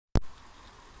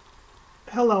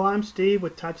Hello, I'm Steve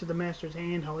with Touch of the Master's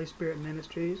Hand, Holy Spirit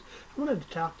Ministries. I wanted to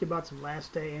talk to you about some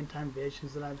last day end time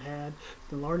visions that I've had.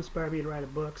 The Lord inspired me to write a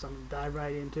book, so I'm going to dive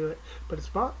right into it. But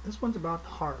this one's about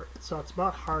the heart, so it's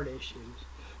about heart issues.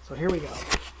 So here we go.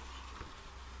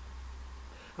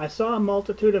 I saw a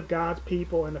multitude of God's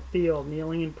people in a field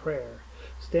kneeling in prayer.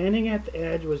 Standing at the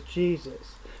edge was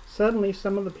Jesus. Suddenly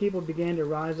some of the people began to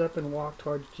rise up and walk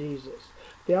towards Jesus.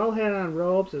 They all had on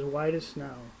robes as white as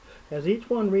snow. As each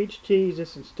one reached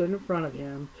Jesus and stood in front of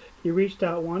him, he reached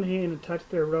out one hand and touched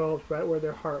their robes right where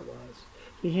their heart was.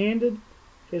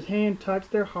 His hand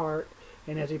touched their heart,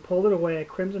 and as he pulled it away, a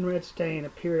crimson red stain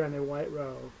appeared on their white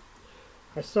robe.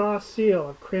 I saw a seal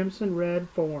of crimson red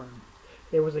form.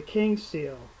 It was a king's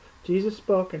seal. Jesus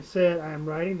spoke and said, I am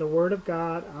writing the word of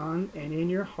God on and in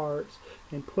your hearts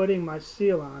and putting my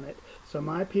seal on it, so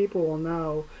my people will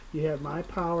know you have my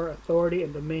power, authority,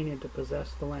 and dominion to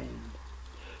possess the land.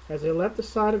 As they left the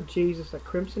side of Jesus, a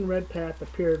crimson red path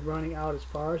appeared running out as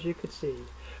far as you could see.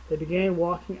 They began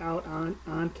walking out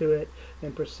onto it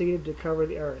and proceeded to cover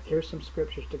the earth. Here's some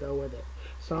scriptures to go with it.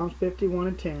 Psalms 51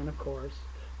 and 10, of course.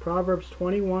 Proverbs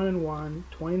 21 and 1,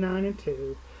 29 and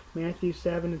 2, Matthew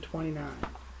 7 and 29.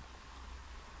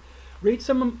 Look at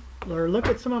some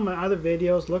of my other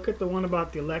videos. Look at the one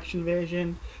about the election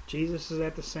vision. Jesus is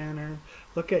at the center.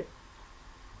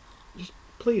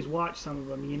 Please watch some of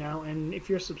them, and if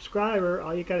you're a subscriber,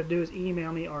 all you got to do is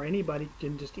email me, or anybody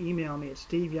can just email me at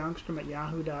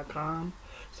steveyoungstrom@yahoo.com.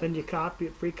 Send you a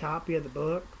free copy of the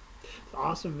book. It's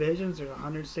Awesome Visions. There's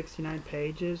 169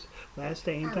 pages. Last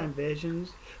Day End Time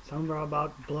Visions. Some are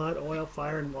about blood, oil,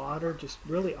 fire, and water. Just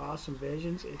really awesome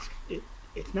visions.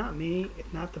 It's not me.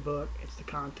 It's not the book. It's the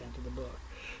content of the book.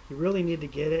 You really need to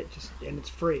get it, and it's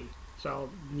free.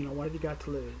 So, what have you got to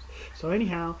lose? So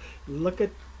anyhow,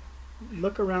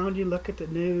 look around you, look at the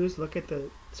news, look at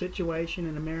the situation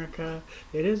in America.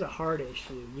 It is a hard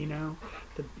issue,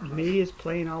 The media is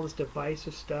playing all this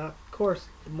divisive stuff. Of course,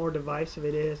 the more divisive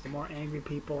it is, the more angry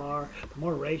people are, the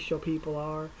more racial people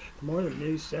are, the more the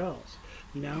news sells,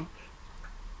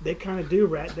 They kind of do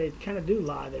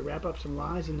lie. They wrap up some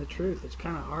lies in the truth. It's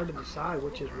kind of hard to decide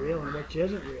which is real and which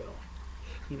isn't real,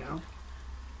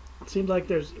 It seems like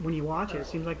when you watch it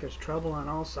seems like there's trouble on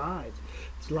all sides.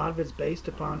 A lot of it's based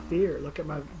upon fear. Look at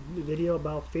my video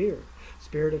about fear,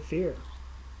 spirit of fear.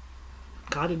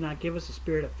 God did not give us a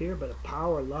spirit of fear, but a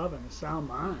power, love, and a sound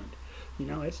mind.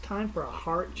 It's time for a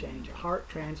heart change, a heart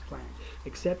transplant,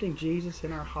 accepting Jesus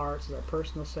in our hearts as our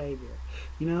personal Savior.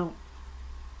 A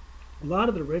lot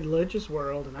of the religious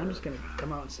world, and I'm just going to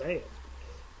come out and say it,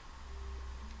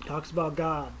 talks about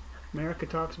God. America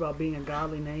talks about being a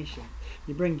godly nation.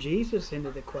 You bring Jesus into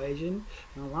the equation,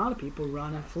 and a lot of people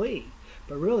run and flee.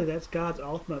 But really, that's God's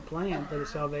ultimate plan for the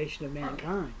salvation of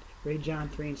mankind. Read John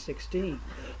 3 and 16.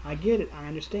 I get it. I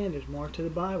understand there's more to the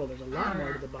Bible. There's a lot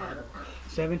more to the Bible.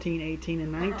 17, 18,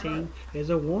 and 19 is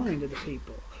a warning to the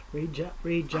people.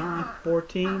 Read John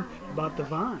 14 about the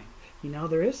vine.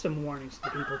 There is some warnings to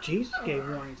the people. Jesus gave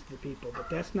warnings to the people, but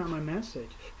that's not my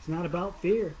message. It's not about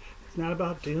fear. It's not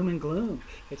about doom and gloom.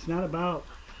 It's not about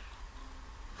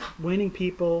winning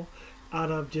people out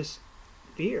of just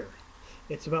fear.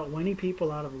 It's about winning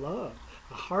people out of love,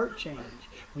 a heart change.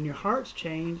 When your heart's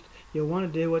changed, you'll want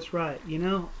to do what's right.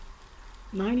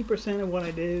 90% of what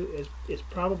I do is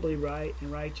probably right and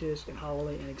righteous and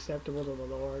holy and acceptable to the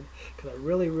Lord, because I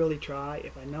really, really try.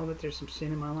 If I know that there's some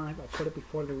sin in my life, I put it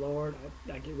before the Lord.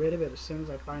 I get rid of it as soon as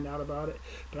I find out about it.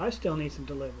 But I still need some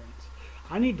deliverance.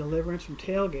 I need deliverance from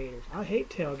tailgaters. I hate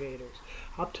tailgaters.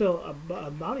 Up till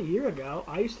about a year ago,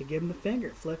 I used to give them the finger,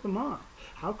 flip them off.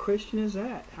 How Christian is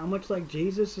that? How much like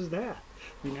Jesus is that?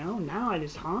 Now I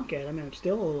just honk at them, and I'm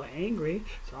still a little angry,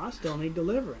 so I still need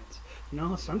deliverance.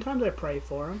 Sometimes I pray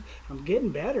for them. I'm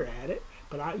getting better at it,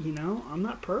 but I'm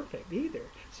not perfect either.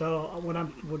 So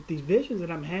what these visions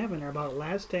that I'm having are about a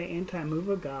last day end time move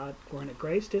of God. We're in a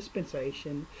grace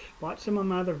dispensation. Watch some of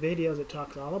my other videos that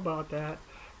talks all about that.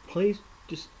 Please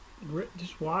just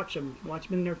watch them. Watch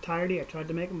them in their entirety. I tried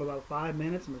to make them about 5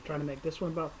 minutes. I'm trying to make this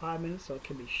one about 5 minutes so it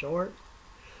can be short.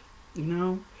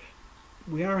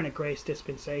 We are in a grace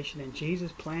dispensation, and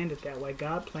Jesus planned it that way.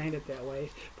 God planned it that way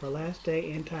for a last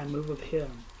day end time move of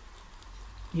Him.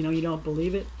 You don't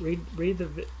believe it?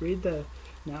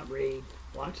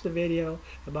 Watch the video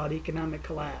about economic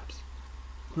collapse.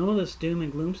 All of this doom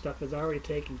and gloom stuff is already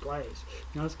taking place.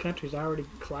 This country's already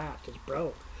collapsed. It's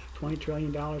broke. $20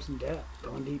 trillion in debt,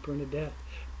 going deeper into debt.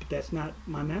 But that's not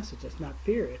my message. That's not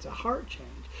fear. It's a heart change.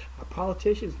 Our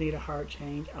politicians need a heart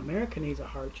change. America needs a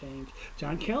heart change.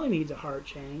 John Kelly needs a heart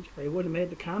change, or he wouldn't have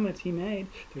made the comments he made.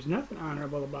 There's nothing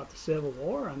honorable about the Civil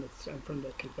War from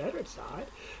the Confederate side.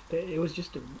 It was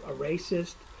just a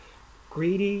racist,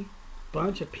 greedy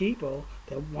bunch of people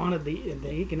that wanted the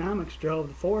economics drove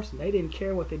the force, and they didn't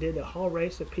care what they did to a whole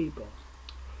race of people.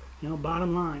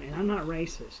 Bottom line, and I'm not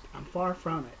racist. I'm far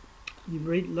from it.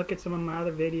 Look at some of my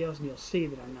other videos and you'll see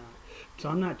that I'm not. So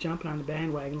I'm not jumping on the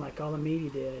bandwagon like all the media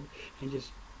did and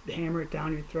just hammer it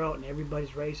down your throat and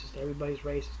everybody's racist, everybody's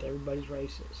racist, everybody's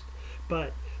racist.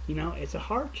 But, it's a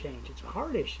heart change. It's a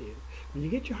heart issue. When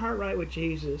you get your heart right with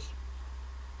Jesus,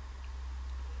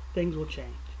 things will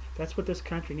change. That's what this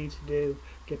country needs to do.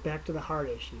 Get back to the heart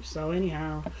issue. So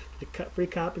anyhow, the free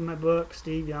copy of my book,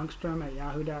 Steve Youngstrom at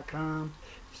yahoo.com.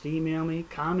 Just email me,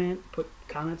 put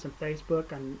comments on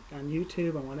Facebook, on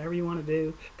YouTube, on whatever you want to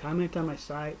do. Comment on my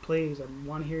site, please. I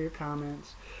want to hear your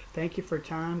comments. Thank you for your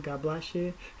time. God bless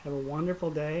you. Have a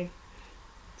wonderful day.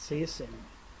 See you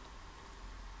soon.